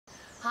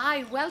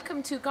Hi,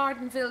 welcome to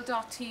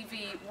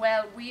gardenville.tv.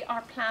 Well, we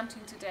are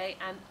planting today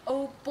and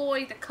oh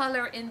boy, the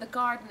colour in the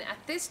garden at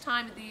this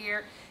time of the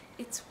year,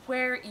 it's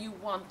where you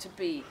want to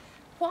be.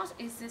 What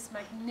is this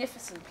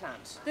magnificent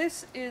plant?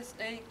 This is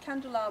a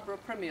candelabra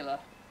primula.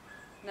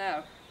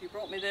 Now, you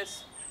brought me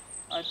this.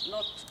 I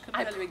couldn't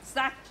tell you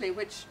exactly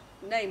which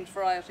named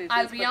variety it is.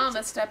 I'll be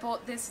honest, I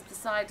bought this at the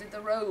side of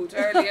the road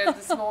earlier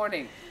this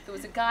morning. There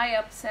was a guy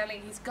up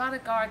selling, he's got a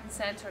garden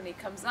centre and he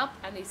comes up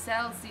and he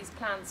sells these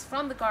plants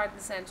from the garden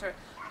centre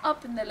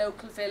up in the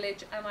local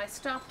village, and I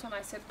stopped and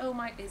I said, oh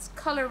my, his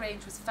colour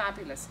range was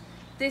fabulous.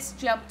 This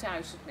jumped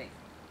out at me.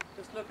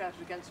 Just look at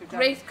it against your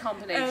Great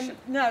combination.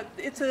 Now,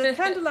 it's a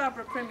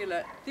candelabra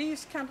primula.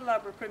 These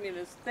candelabra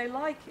primulas, they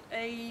like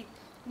a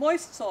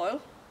moist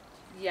soil.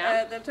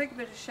 Yeah. They'll take a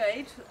bit of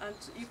shade, and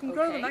you can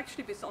grow them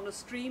actually on a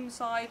stream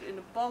side, in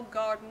a bog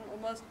garden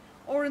almost,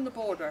 or in the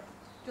border.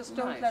 Just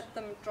don't let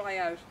them dry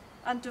out.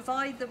 And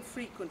divide them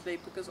frequently,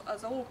 because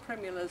as all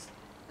primulas,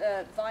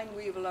 vine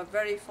weevil are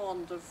very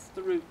fond of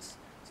the roots.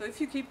 So if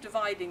you keep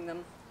dividing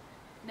them.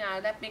 Now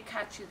let me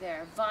catch you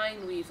there.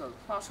 Vine weevil,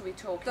 what are we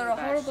talking They're about?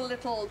 a horrible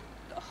little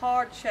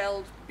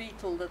hard-shelled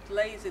beetle that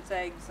lays its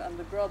eggs, and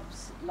the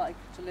grubs like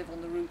to live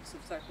on the roots of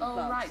certain plants.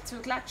 Oh right, so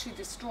it'll actually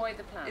destroy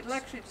the plant. It'll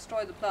actually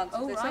destroy the plants.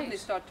 Oh, they suddenly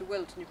start to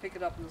wilt and you pick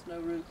it up and there's no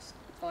roots.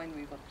 It's vine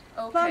weevil.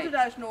 Okay. Planted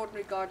out in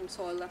ordinary garden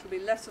soil, that'll be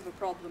less of a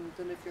problem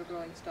than if you're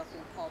growing stuff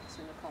in pots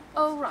in a compost.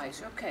 Oh right,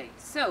 okay.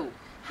 So,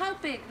 how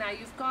big now?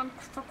 You've gone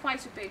for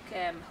quite a big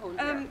hole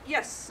here.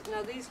 Yes,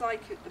 now these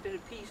like a bit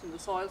of peat in the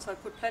soil, so I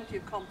put plenty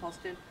of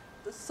compost in.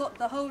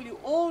 The hole you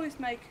always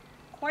make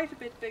quite a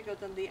bit bigger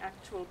than the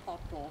actual pot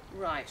ball.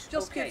 Right,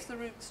 Just gives the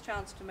roots a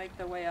chance to make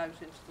their way out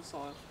into the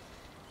soil.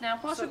 Now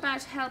what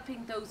about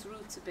helping those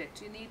roots a bit?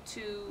 Do you need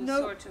to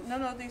No,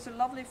 these are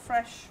lovely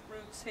fresh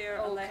roots here,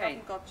 and they Okay.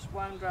 haven't got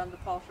wound around the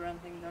pot or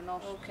anything. They're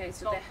not, Okay,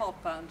 so not they're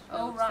pot bound.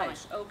 Oh No, right,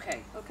 it's fine.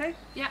 okay. Okay?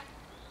 Yeah.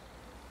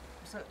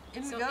 So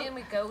in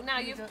we go. Now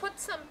you've put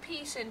some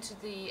peat into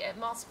the,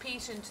 moss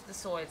peat into the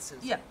soil,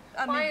 Susan. Yeah.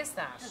 Why is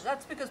that?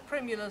 That's because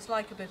primulas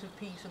like a bit of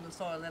peat in the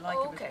soil. They like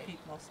a bit of peat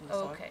moss in the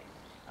soil. Okay.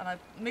 And I've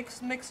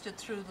mixed it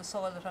through the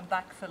soil that I'm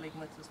backfilling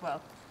with as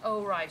well.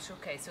 Oh right,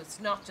 okay, so it's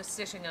not just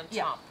sitting on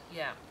top.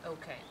 Yeah,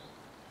 okay.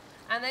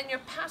 And then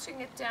you're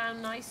patting it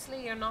down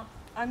nicely,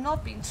 I'm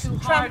not being too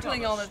hard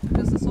trampling on it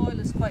because the soil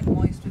is quite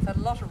moist. We've had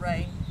a lot of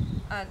rain,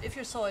 and if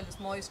your soil is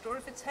moist or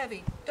if it's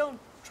heavy, don't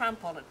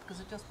tramp on it because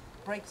it just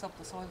breaks up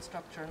the soil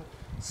structure and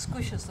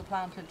squishes the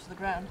plant into the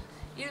ground.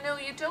 You know,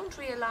 you don't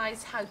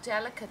realise how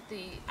delicate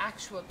the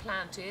actual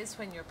plant is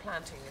when you're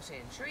planting it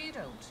in. Sure you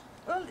don't.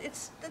 Well,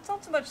 it's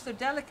not so much they're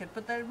delicate,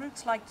 but their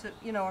roots like to,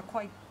 are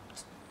quite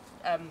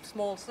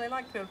small, so they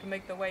like to be able to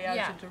make their way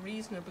out into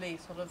reasonably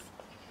sort of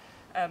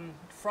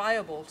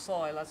friable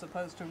soil as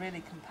opposed to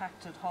really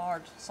compacted,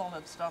 hard,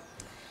 solid stuff.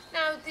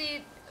 Now,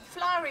 the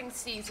flowering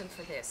season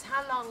for this,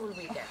 how long will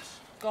we get?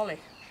 Golly.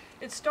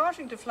 It's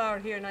starting to flower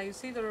here. Now you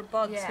see there are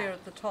buds here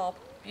at the top.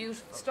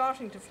 Beautiful. It's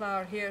starting to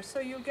flower here, so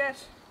you'll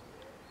get,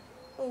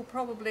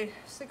 probably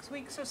 6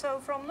 weeks or so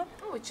from them.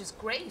 Oh, which is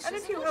great, And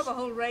if you have a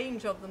whole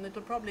range of them,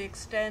 it'll probably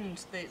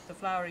extend the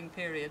flowering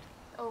period.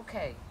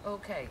 Okay,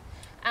 okay.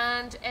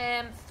 And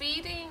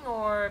feeding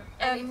or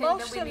anything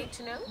that we need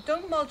to know?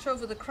 Don't mulch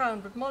over the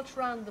crown, but mulch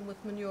around them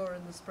with manure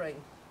in the spring.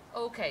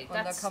 Okay,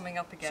 when they're coming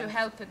up again. To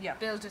help it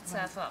build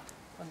itself up.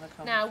 When they're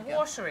coming now, up again.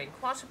 watering.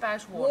 What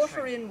about watering?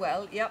 Water in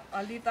well, yep,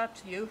 I'll leave that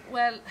to you.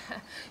 Well,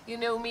 you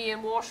know me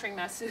and watering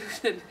now,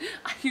 Susan.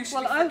 I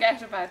usually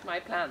forget about my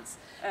plants.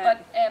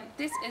 But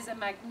this is a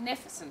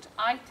magnificent,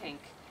 I think,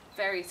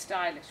 very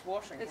stylish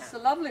watering can. It's a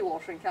lovely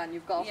watering can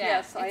you've got,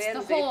 yes. It's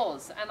the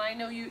whorls, and I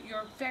know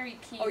you're very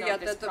keen on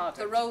this product.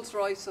 The Rolls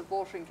Royce of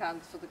watering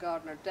cans for the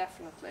gardener,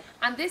 definitely.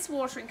 And this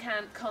watering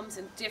can comes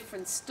in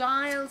different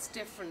styles,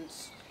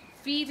 different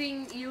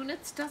feeding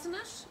units, doesn't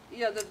it?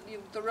 Yeah,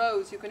 the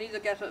rows, you can either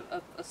get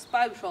a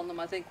spout on them,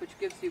 I think, which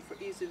gives you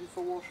easily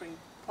for watering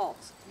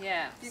pots.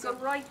 Yeah. You go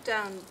right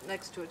down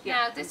next to it.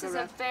 Now this is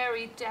a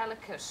very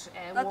delicate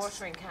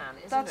watering can,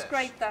 isn't it? That's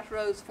great, that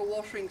rose, for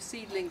watering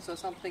seedlings or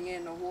something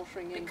in, or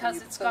watering in.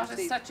 Because it's got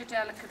such a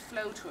delicate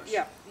flow to it.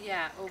 Yeah.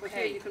 Yeah, okay. But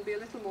here you can be a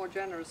little more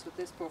generous with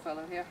this poor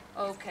fellow here.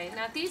 Okay,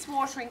 now these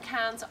watering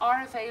cans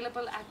are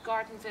available at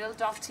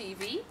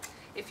gardenville.tv.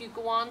 If you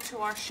go on to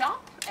our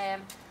shop,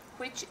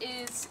 which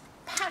is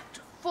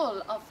packed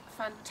full of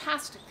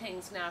fantastic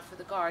things now for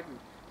the garden,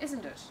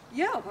 isn't it?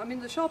 Yeah, I mean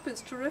the shop is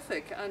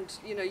terrific, and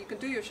you can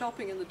do your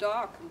shopping in the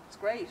dark, and it's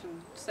great,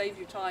 and save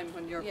you time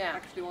when you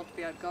actually want to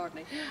be out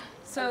gardening.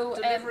 So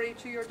and delivery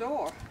to your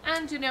door.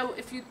 And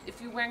if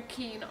you weren't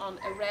keen on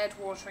a red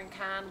watering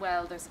can,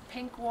 well, there's a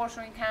pink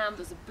watering can,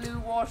 there's a blue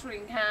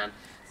watering can.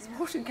 There's a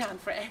watering can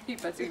for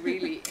anybody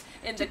really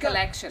in the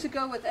collection. To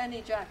go with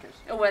any jacket.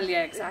 Oh, well,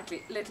 yeah,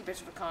 exactly. A little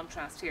bit of a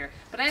contrast here.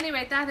 But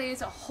anyway, that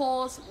is a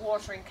Hawes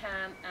watering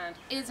can and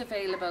is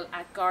available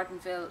at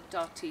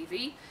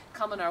gardenville.tv.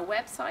 Come on our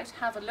website,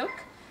 have a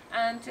look,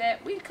 and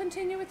we'll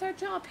continue with our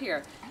job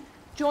here.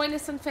 Join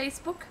us on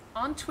Facebook,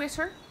 on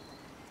Twitter.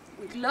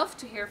 We'd love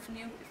to hear from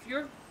you. If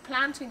you're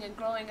planting and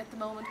growing at the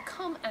moment,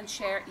 come and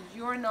share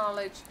your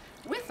knowledge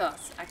with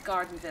us at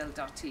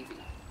gardenville.tv.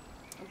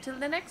 Until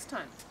the next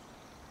time.